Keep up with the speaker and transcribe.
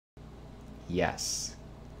Yes.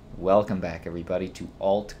 Welcome back, everybody, to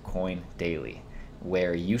Altcoin Daily,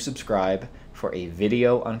 where you subscribe for a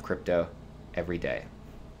video on crypto every day.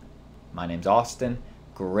 My name's Austin.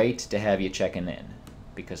 Great to have you checking in,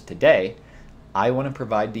 because today I want to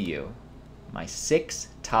provide to you my 6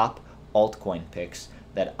 top altcoin picks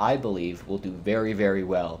that I believe will do very, very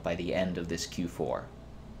well by the end of this Q4.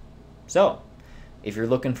 So, if you're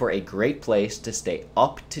looking for a great place to stay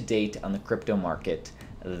up to date on the crypto market,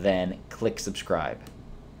 then click subscribe.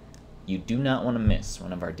 You do not want to miss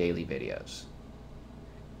one of our daily videos.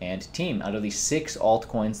 And team, out of these 6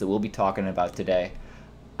 altcoins that we'll be talking about today,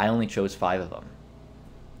 I only chose 5 of them.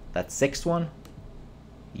 That 6th one,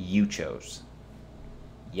 you chose.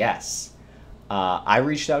 Yes. I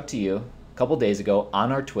reached out to you a couple days ago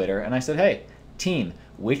on our Twitter and I said, hey, team,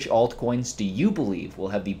 which altcoins do you believe will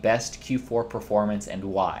have the best Q4 performance and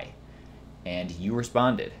why? And you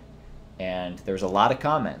responded. And there's a lot of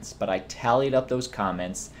comments, but I tallied up those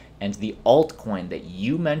comments and the altcoin that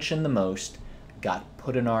you mentioned the most got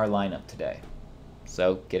put in our lineup today.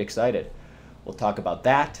 So get excited. We'll talk about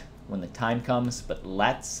that when the time comes, but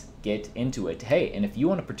let's get into it. Hey, and if you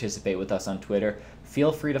want to participate with us on Twitter,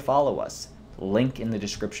 feel free to follow us. Link in the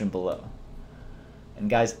description below.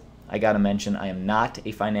 And guys, I gotta mention, I am not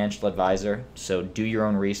a financial advisor, so do your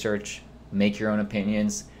own research, make your own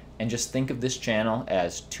opinions, and just think of this channel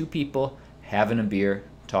as 2 people having a beer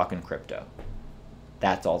talking crypto.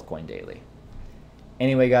 That's Altcoin Daily.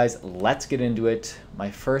 Anyway, guys, let's get into it.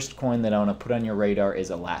 My first coin that I want to put on your radar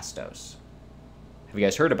is Elastos. Have you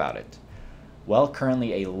guys heard about it? Well,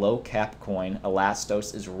 currently a low cap coin,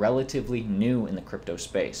 Elastos is relatively new in the crypto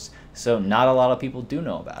space, so not a lot of people do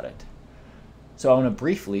know about it. So I want to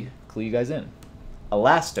briefly clue you guys in.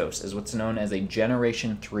 Elastos is what's known as a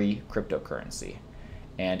Generation 3 cryptocurrency.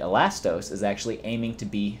 And Elastos is actually aiming to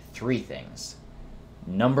be 3 things.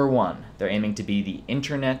 Number 1, they're aiming to be the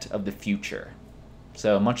internet of the future.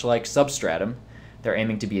 So much like Substratum, they're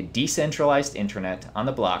aiming to be a decentralized internet on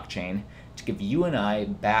the blockchain to give you and I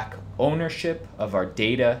back ownership of our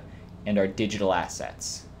data and our digital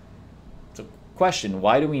assets. So question,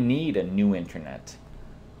 why do we need a new internet?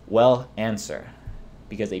 Well, answer.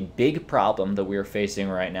 Because a big problem that we're facing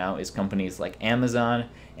right now is companies like Amazon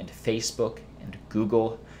and Facebook and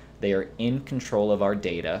Google. They are in control of our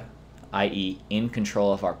data, i.e. in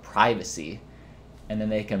control of our privacy, and then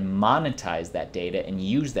they can monetize that data and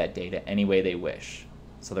use that data any way they wish.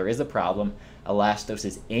 So there is a problem. Elastos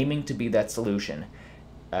is aiming to be that solution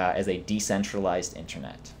as a decentralized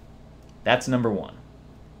internet. That's number 1.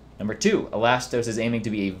 Number 2, Elastos is aiming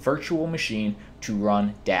to be a virtual machine to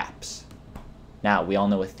run dApps. Now, we all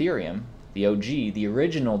know Ethereum, the OG, the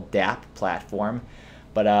original dApp platform,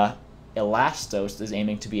 but Elastos is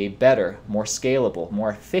aiming to be a better, more scalable, more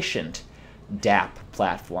efficient dApp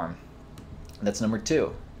platform. That's number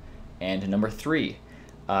 2. And number 3,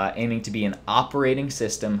 aiming to be an operating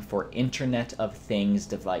system for Internet of Things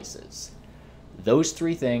devices. Those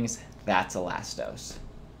 3 things, that's Elastos.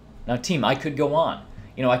 Now, team, I could go on.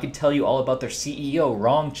 You know, I could tell you all about their CEO,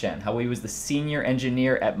 Rongchen, how he was the senior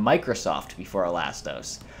engineer at Microsoft before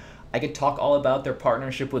Elastos. I could talk all about their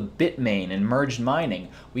partnership with Bitmain and merged mining.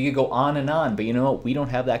 We could go on, but you know what? We don't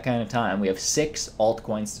have that kind of time. We have 6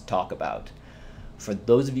 altcoins to talk about. For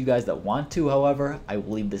those of you guys that want to, however, I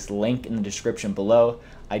will leave this link in the description below.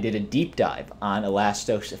 I did a deep dive on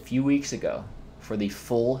Elastos a few weeks ago. For the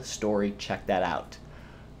full story, check that out.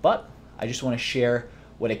 But I just want to share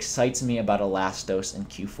what excites me about Elastos in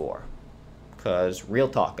Q4. Because real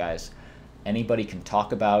talk, guys, anybody can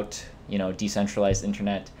talk about, you know, decentralized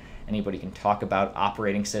internet. Anybody can talk about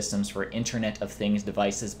operating systems for Internet of Things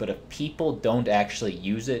devices, but if people don't actually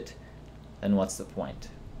use it, then what's the point?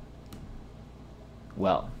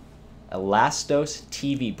 Well, Elastos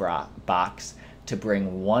TV Box to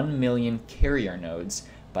bring 1 million carrier nodes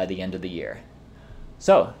by the end of the year.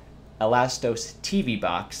 So, Elastos TV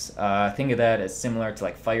Box, think of that as similar to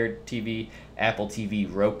like Fire TV, Apple TV,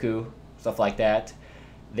 Roku, stuff like that.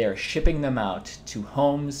 They're shipping them out to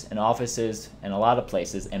homes and offices and a lot of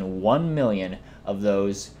places, and 1 million of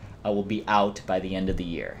those will be out by the end of the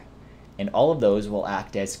year. And all of those will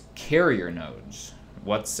act as carrier nodes.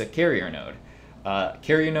 What's a carrier node?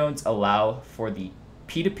 Carrier nodes allow for the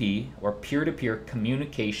P2P or peer-to-peer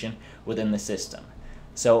communication within the system.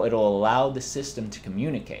 So it'll allow the system to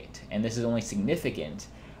communicate, and this is only significant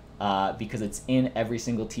because it's in every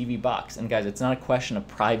single TV box. And guys, it's not a question of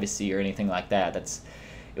privacy or anything like that.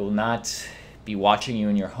 It will not be watching you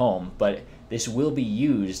in your home, but this will be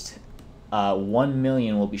used. 1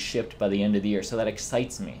 million will be shipped by the end of the year, so that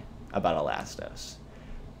excites me about Elastos.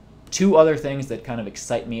 2 other things that kind of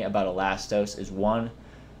excite me about Elastos is one,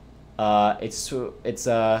 it's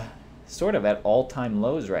sort of at all-time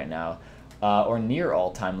lows right now, or near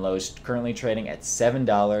all-time lows, currently trading at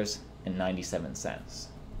 $7.97.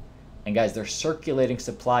 And guys, their circulating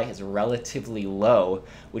supply is relatively low,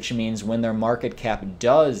 which means when their market cap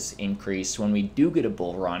does increase, when we do get a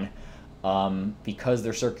bull run, because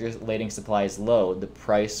their circulating supply is low, the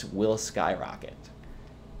price will skyrocket.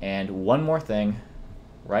 And one more thing,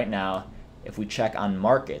 right now, if we check on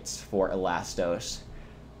markets for Elastos,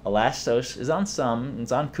 Elastos is on some,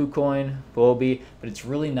 it's on KuCoin, Fobi, but it's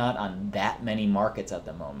really not on that many markets at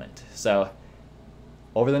the moment. So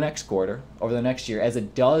over the next quarter, over the next year, as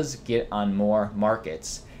it does get on more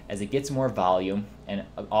markets, as it gets more volume and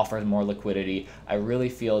offers more liquidity, I really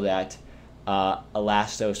feel that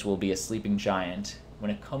Elastos will be a sleeping giant when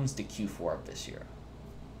it comes to Q4 of this year.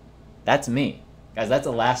 That's me. Guys, that's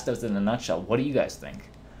Elastos in a nutshell. What do you guys think?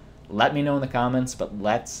 Let me know in the comments, but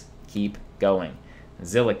let's keep going.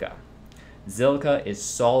 Zilliqa. Zilliqa is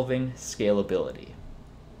solving scalability.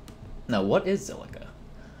 Now, what is Zilliqa?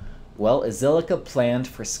 Well, Zilliqa planned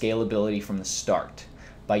for scalability from the start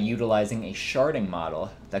by utilizing a sharding model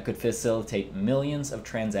that could facilitate millions of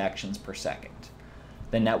transactions per second.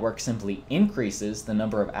 The network simply increases the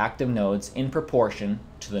number of active nodes in proportion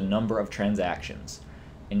to the number of transactions,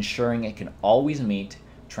 ensuring it can always meet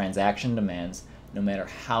transaction demands no matter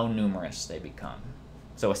how numerous they become.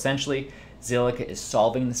 So essentially, Zilliqa is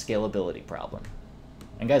solving the scalability problem.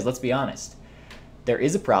 And guys, let's be honest. There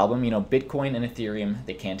is a problem. You know, Bitcoin and Ethereum,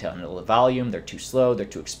 they can't handle the volume. They're too slow. They're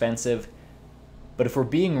too expensive. But if we're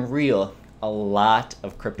being real, a lot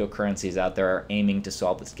of cryptocurrencies out there are aiming to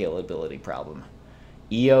solve the scalability problem.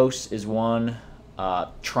 EOS is one.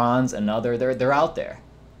 Tron's another. They're out there.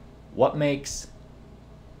 What makes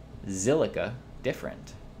Zilliqa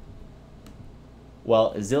different?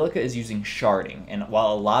 Well, Zilliqa is using sharding, and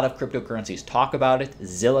while a lot of cryptocurrencies talk about it,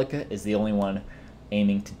 Zilliqa is the only one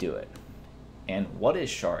aiming to do it. And what is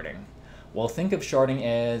sharding? Well, think of sharding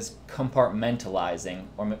as compartmentalizing,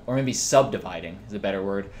 or maybe subdividing is a better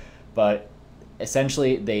word, but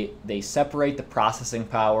essentially they separate the processing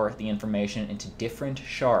power, the information, into different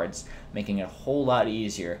shards, making it a whole lot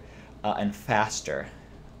easier and faster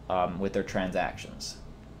with their transactions.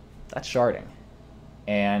 That's sharding.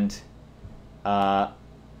 And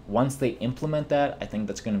once they implement that, I think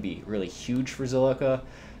that's going to be really huge for Zilliqa,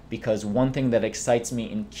 because one thing that excites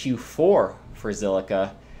me in Q4 for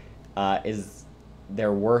Zilliqa is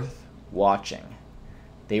they're worth watching.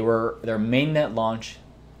 Their mainnet launch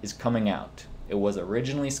is coming out. It was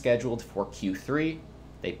originally scheduled for Q3.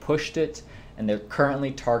 They pushed it, and they're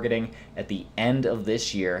currently targeting at the end of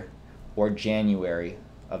this year or January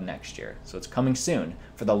of next year. So it's coming soon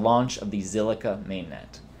for the launch of the Zilliqa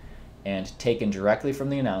mainnet. And taken directly from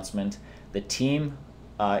the announcement, the team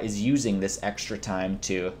is using this extra time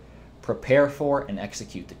to prepare for and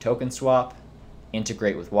execute the token swap,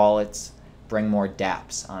 integrate with wallets, bring more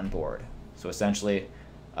dApps on board. So essentially,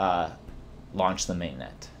 launch the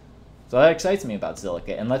mainnet. So that excites me about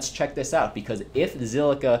Zilliqa, and let's check this out, because if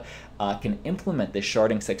Zilliqa can implement this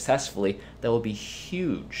sharding successfully, that will be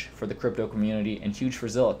huge for the crypto community and huge for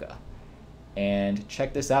Zilliqa. And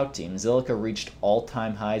check this out, team. Zilliqa reached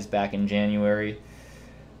all-time highs back in January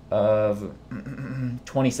of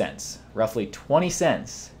 20 cents, roughly 20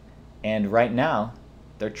 cents. And right now,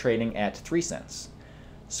 they're trading at 3 cents.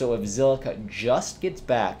 So if Zilliqa just gets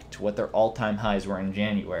back to what their all-time highs were in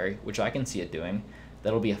January, which I can see it doing,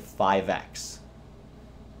 that'll be a 5x.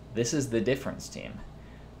 This is the difference, team.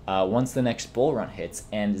 Once the next bull run hits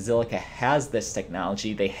and Zilliqa has this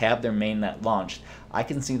technology, they have their mainnet launched, I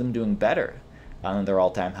can see them doing better on their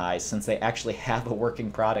all-time highs since they actually have a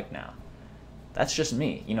working product now. That's just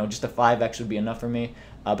me. You know, just a 5x would be enough for me,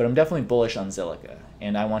 but I'm definitely bullish on Zilliqa,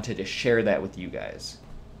 and I wanted to share that with you guys.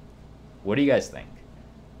 What do you guys think?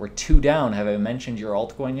 We're 2 down. Have I mentioned your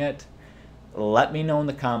altcoin yet? Let me know in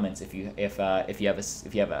the comments if you have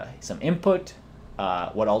some input,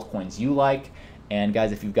 what altcoins you like. And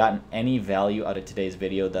guys, if you've gotten any value out of today's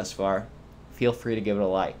video thus far, feel free to give it a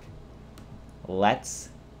like. Let's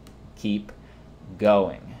keep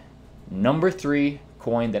going. Number 3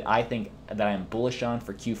 coin that I think that I'm bullish on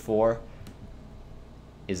for Q4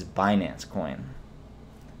 is BINANCE coin.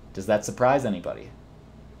 Does that surprise anybody?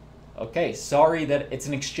 Okay, sorry that it's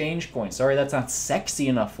an exchange coin. Sorry that's not sexy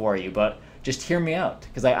enough for you, but just hear me out,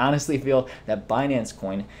 because I honestly feel that BINANCE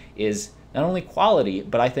coin is not only quality,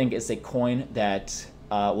 but I think it's a coin that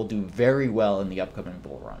will do very well in the upcoming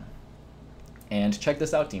bull run. And check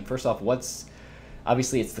this out, team. First off,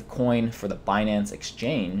 obviously it's the coin for the Binance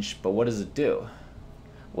exchange, but what does it do?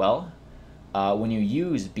 Well, when you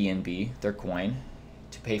use BNB, their coin,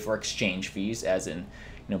 to pay for exchange fees, as in,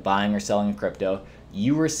 buying or selling a crypto,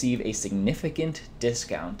 you receive a significant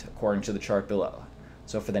discount according to the chart below.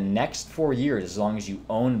 So for the next 4 years, as long as you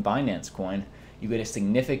own Binance coin, you get a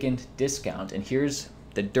significant discount. And here's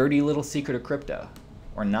the dirty little secret of crypto,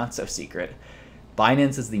 or not so secret.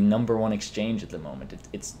 Binance is the #1 exchange at the moment.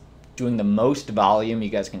 It's doing the most volume. You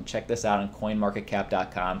guys can check this out on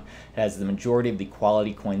coinmarketcap.com. It has the majority of the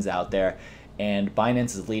quality coins out there, and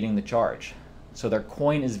Binance is leading the charge. So their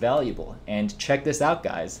coin is valuable. And check this out,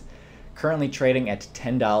 guys. Currently trading at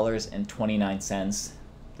 $10.29.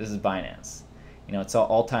 This is Binance. It saw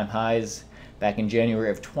all-time highs back in January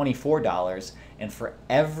of $24. And for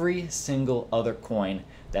every single other coin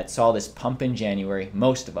that saw this pump in January,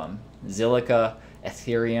 most of them, Zilliqa,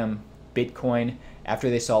 Ethereum, Bitcoin, after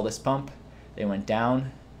they saw this pump, they went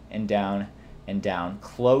down and down and down,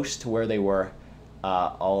 close to where they were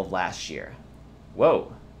all of last year.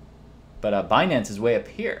 Whoa. But Binance is way up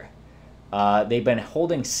here. They've been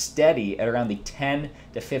holding steady at around the $10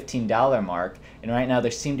 to $15 mark, and right now they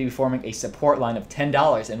seem to be forming a support line of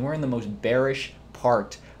 $10, and we're in the most bearish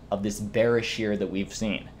part of this bearish year that we've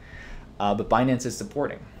seen. But Binance is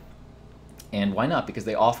supporting. And why not? Because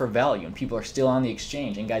they offer value, and people are still on the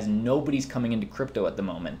exchange. And guys, nobody's coming into crypto at the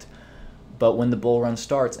moment. But when the bull run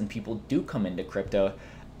starts and people do come into crypto,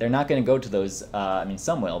 they're not going to go to those,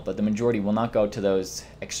 some will, but the majority will not go to those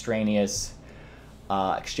extraneous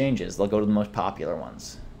exchanges. They'll go to the most popular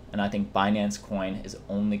ones. And I think Binance coin is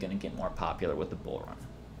only going to get more popular with the bull run.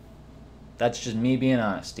 That's just me being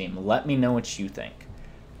honest, team. Let me know what you think.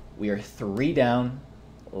 We are 3 down.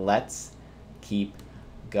 Let's keep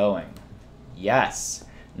going. Yes.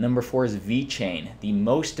 Number 4 is Vechain, the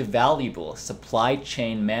most valuable supply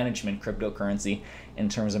chain management cryptocurrency in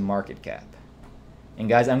terms of market cap. And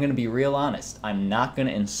guys, I'm going to be real honest. I'm not going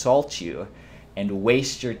to insult you and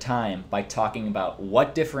waste your time by talking about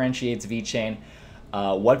what differentiates Vechain,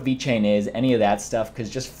 what Vechain is, any of that stuff, because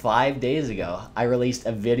just 5 days ago, I released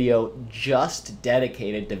a video just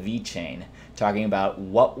dedicated to Vechain, talking about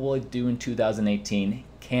what will it do in 2018,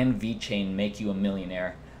 can Vechain make you a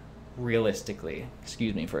millionaire realistically.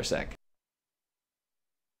 Excuse me for a sec.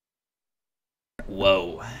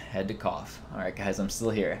 Whoa, had to cough. All right, guys, I'm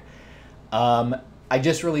still here. I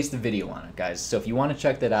just released a video on it, guys, so if you want to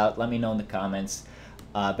check that out, let me know in the comments.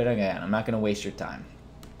 But again, I'm not going to waste your time.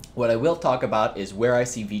 What I will talk about is where I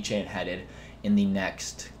see Vechain headed in the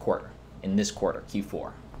next quarter, in this quarter,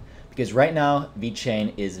 Q4. Because right now,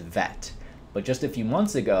 Vechain is VET. But just a few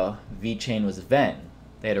months ago, Vechain was VEN.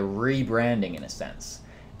 They had a rebranding in a sense.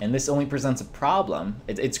 And this only presents a problem.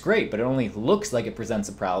 It's great, but it only looks like it presents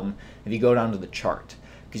a problem if you go down to the chart.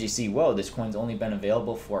 Because you see, whoa, this coin's only been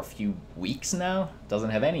available for a few weeks now.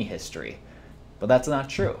 Doesn't have any history. But that's not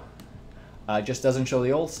true. It just doesn't show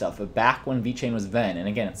the old stuff. But back when Vechain was VEN, and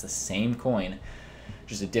again, it's the same coin,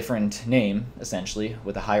 just a different name, essentially,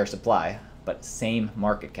 with a higher supply, but same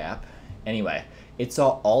market cap. Anyway, it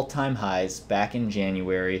saw all-time highs back in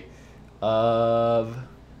January of,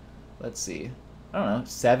 let's see, I don't know,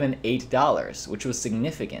 $7, $8, which was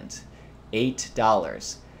significant.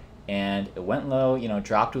 $8. And it went low,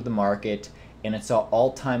 dropped with the market, and it saw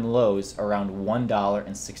all-time lows around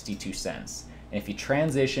 $1.62. And if you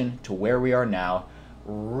transition to where we are now,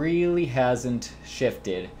 really hasn't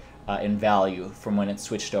shifted in value from when it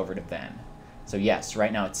switched over to VEN. So yes,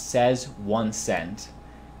 right now it says 1 cent,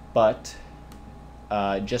 but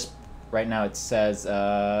just right now it says,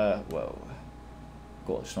 whoa,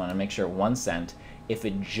 cool, just want to make sure 1 cent. If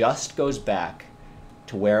it just goes back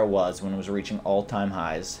to where it was when it was reaching all-time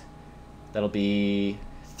highs, that'll be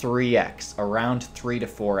 3x, around 3 to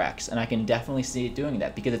 4x. And I can definitely see it doing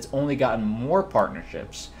that because it's only gotten more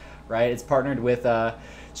partnerships, right? It's partnered with a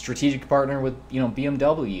strategic partner with,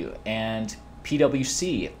 BMW and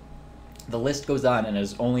PwC. The list goes on and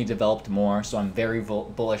has only developed more, so I'm very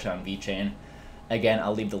bullish on Vechain. Again,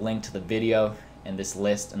 I'll leave the link to the video and this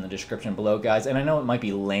list in the description below, guys. And I know it might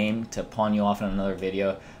be lame to pawn you off in another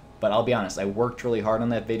video, but I'll be honest, I worked really hard on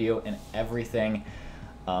that video, and everything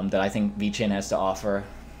that I think Vechain has to offer,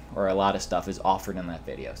 or a lot of stuff, is offered in that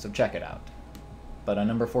video, so check it out. But on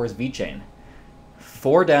number 4 is Vechain.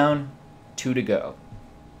 4 down, 2 to go.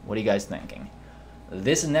 What are you guys thinking?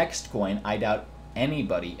 This next coin, I doubt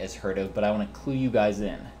anybody has heard of, but I want to clue you guys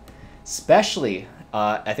in. Especially,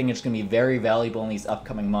 I think it's going to be very valuable in these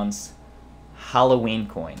upcoming months. Halloween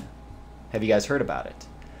coin. Have you guys heard about it?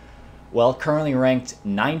 Well, currently ranked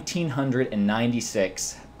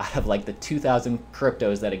 1996 out of like the 2,000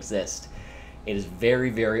 cryptos that exist. It is very,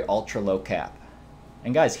 very ultra low cap.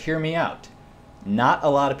 And guys, hear me out. Not a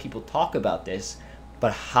lot of people talk about this,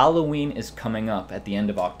 but Halloween is coming up at the end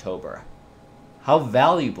of October. How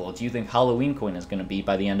valuable do you think Halloween coin is going to be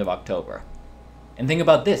by the end of October? And think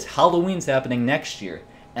about this, Halloween's happening next year,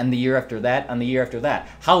 and the year after that, and the year after that.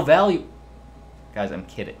 How valuable... Guys, I'm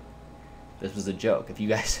kidding. This was a joke. If you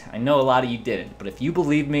guys... I know a lot of you didn't, but if you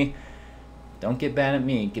believe me, don't get mad at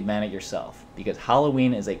me, get mad at yourself. Because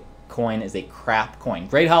Halloween is a crap coin.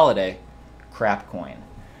 Great holiday, crap coin.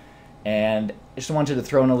 And I just wanted to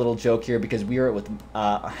throw in a little joke here because we are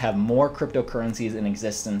have more cryptocurrencies in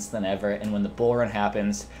existence than ever, and when the bull run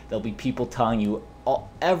happens, there'll be people telling you,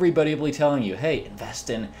 everybody will be telling you, hey, invest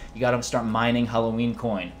in, you gotta start mining Halloween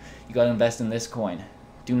coin. You gotta invest in this coin.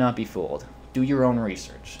 Do not be fooled. Do your own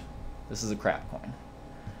research. This is a crap coin.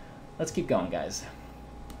 Let's keep going, guys.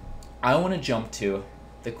 I want to jump to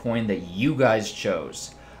the coin that you guys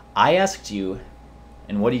chose. I asked you,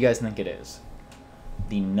 and what do you guys think it is?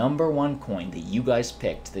 The #1 coin that you guys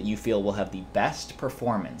picked that you feel will have the best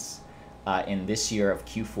performance in this year of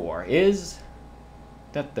Q4 is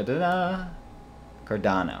Cardano.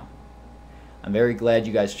 I'm very glad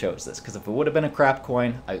you guys chose this, because if it would have been a crap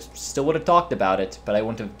coin, I still would have talked about it, but I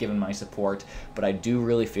wouldn't have given my support. But I do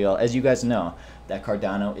really feel, as you guys know, that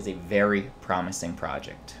Cardano is a very promising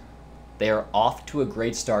project. They are off to a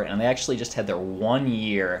great start, and they actually just had their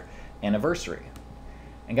 1-year anniversary.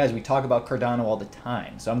 And guys, we talk about Cardano all the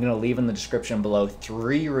time, so I'm going to leave in the description below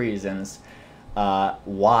 3 reasons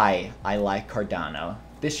why I like Cardano.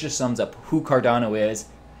 This just sums up who Cardano is,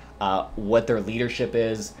 what their leadership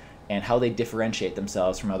is, and how they differentiate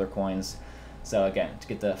themselves from other coins. So again, to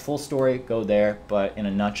get the full story, go there, but in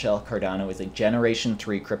a nutshell, Cardano is a Generation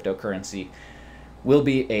 3 cryptocurrency, will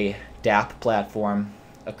be a dApp platform,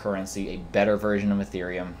 a currency, a better version of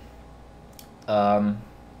Ethereum. And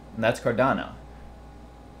that's Cardano.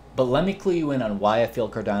 But let me clue you in on why I feel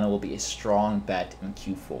Cardano will be a strong bet in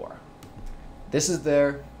Q4. This is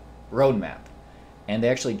their roadmap, and they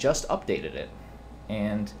actually just updated it.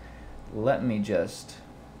 And let me just...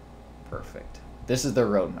 Perfect. This is their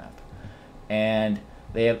roadmap. And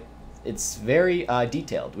they have... It's very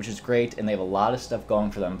detailed, which is great, and they have a lot of stuff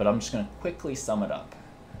going for them, but I'm just going to quickly sum it up.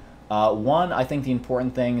 One, I think the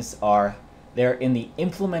important things are they're in the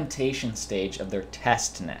implementation stage of their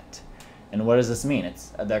test net. And what does this mean?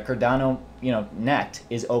 It's the Cardano, net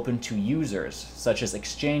is open to users such as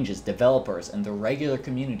exchanges, developers, and the regular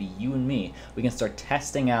community, you and me. We can start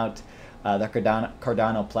testing out the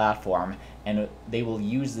Cardano platform, and they will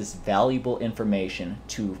use this valuable information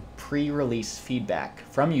to pre-release feedback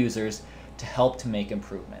from users to help to make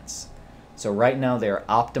improvements. So right now they're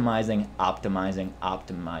optimizing. I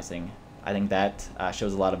think that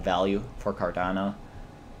shows a lot of value for Cardano.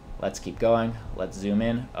 Let's keep going. Let's zoom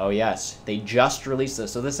in. Oh yes, they just released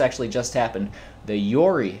this. So this actually just happened. The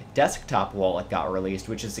Yoroi desktop wallet got released,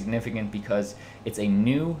 which is significant because it's a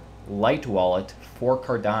new light wallet for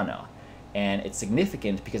Cardano. And it's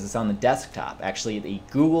significant because it's on the desktop. Actually, the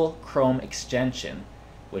Google Chrome extension,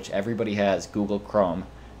 which everybody has, Google Chrome,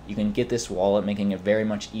 you can get this wallet, making it very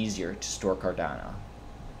much easier to store Cardano.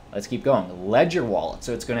 Let's keep going. Ledger wallet.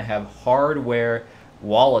 So it's going to have hardware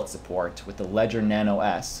wallet support with the Ledger Nano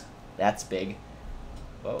S. That's big.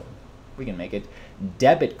 Whoa, we can make it.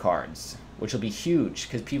 Debit cards, which will be huge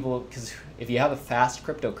because if you have a fast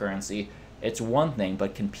cryptocurrency, it's one thing,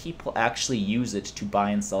 but can people actually use it to buy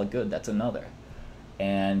and sell good? That's another.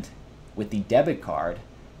 And with the debit card,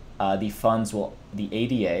 the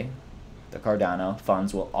ADA, the Cardano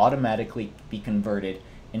funds will automatically be converted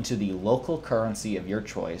into the local currency of your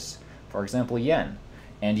choice, for example, yen.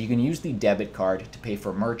 And you can use the debit card to pay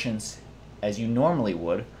for merchants as you normally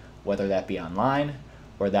would, whether that be online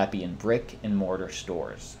or that be in brick and mortar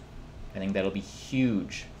stores. I think that'll be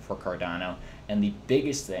huge for Cardano. And the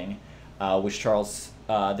biggest thing, which Charles,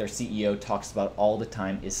 their CEO, talks about all the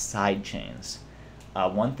time, is sidechains.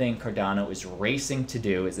 One thing Cardano is racing to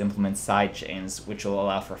do is implement sidechains, which will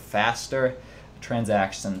allow for faster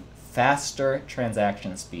transaction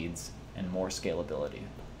speeds and more scalability.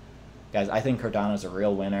 Guys, I think Cardano is a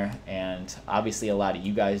real winner, and obviously a lot of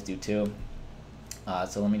you guys do too.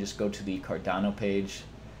 So let me just go to the Cardano page,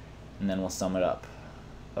 and then we'll sum it up.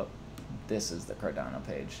 Oh, this is the Cardano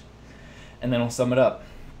page. And then we'll sum it up.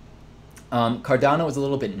 Cardano is a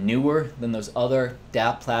little bit newer than those other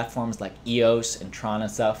dApp platforms like EOS and Tron and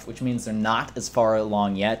stuff, which means they're not as far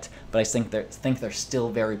along yet, but I think they're still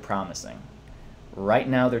very promising. Right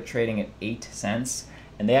now they're trading at 8 cents,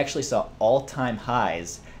 and they actually saw all-time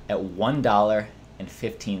highs at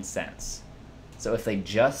 $1.15. So if they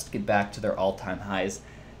just get back to their all-time highs,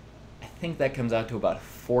 I think that comes out to about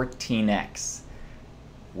 14x,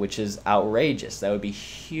 which is outrageous. That would be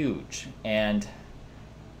huge. And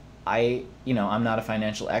I'm not a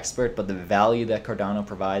financial expert, but the value that Cardano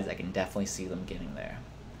provides, I can definitely see them getting there.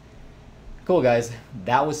 Cool, guys.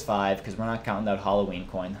 That was 5 because we're not counting that Halloween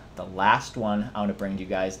coin. The last one I want to bring to you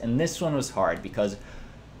guys, and this one was hard because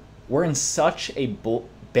we're in such a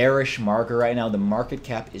bearish market right now. The market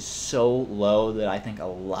cap is so low that I think a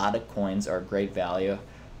lot of coins are great value.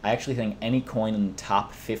 I actually think any coin in the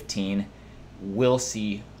top 15 will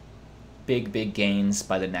see big gains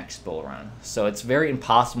by the next bull run. So it's very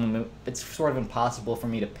impossible. It's sort of impossible for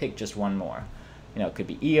me to pick just one more. It could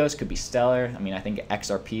be EOS, could be Stellar. I mean, I think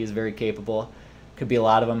XRP is very capable. Could be a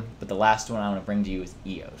lot of them, but the last one I want to bring to you is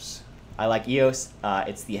EOS. I like EOS.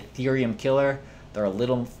 It's the Ethereum killer. They're a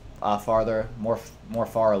little farther, more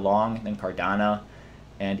far along than Cardano.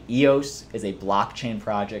 And EOS is a blockchain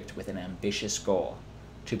project with an ambitious goal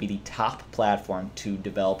to be the top platform to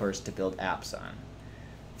developers to build apps on.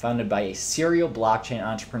 Founded by a serial blockchain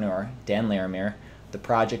entrepreneur, Dan Larimer, the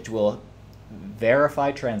project will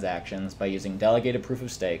verify transactions by using delegated proof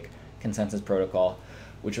of stake consensus protocol,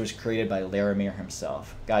 which was created by Larimer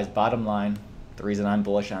himself. Guys, bottom line, the reason I'm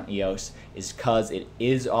bullish on EOS is because it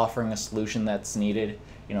is offering a solution that's needed,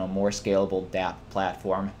 a more scalable dApp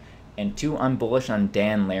platform. And 2, I'm bullish on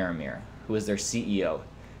Dan Larimer, who is their CEO.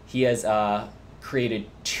 He has created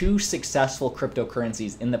 2 successful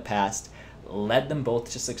cryptocurrencies in the past, led them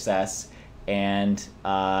both to success, and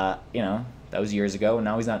that was years ago. And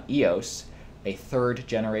now he's on EOS, a 3rd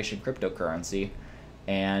generation cryptocurrency.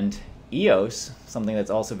 And EOS, something that's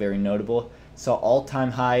also very notable, saw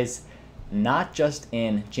all-time highs not just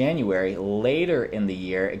in January. Later in the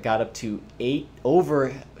year, it got up to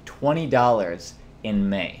over $20 in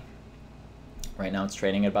May. Right now it's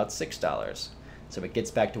trading at about $6. So if it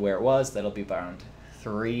gets back to where it was, that'll be around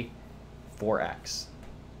 3-4x.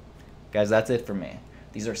 Guys, that's it for me.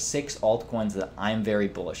 These are 6 altcoins that I'm very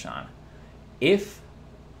bullish on. If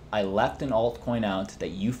I left an altcoin out that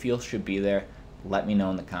you feel should be there, let me know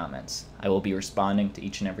in the comments. I will be responding to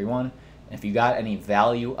each and every one. And if you got any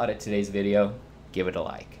value out of today's video, give it a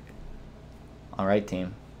like. All right,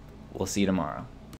 team. We'll see you tomorrow.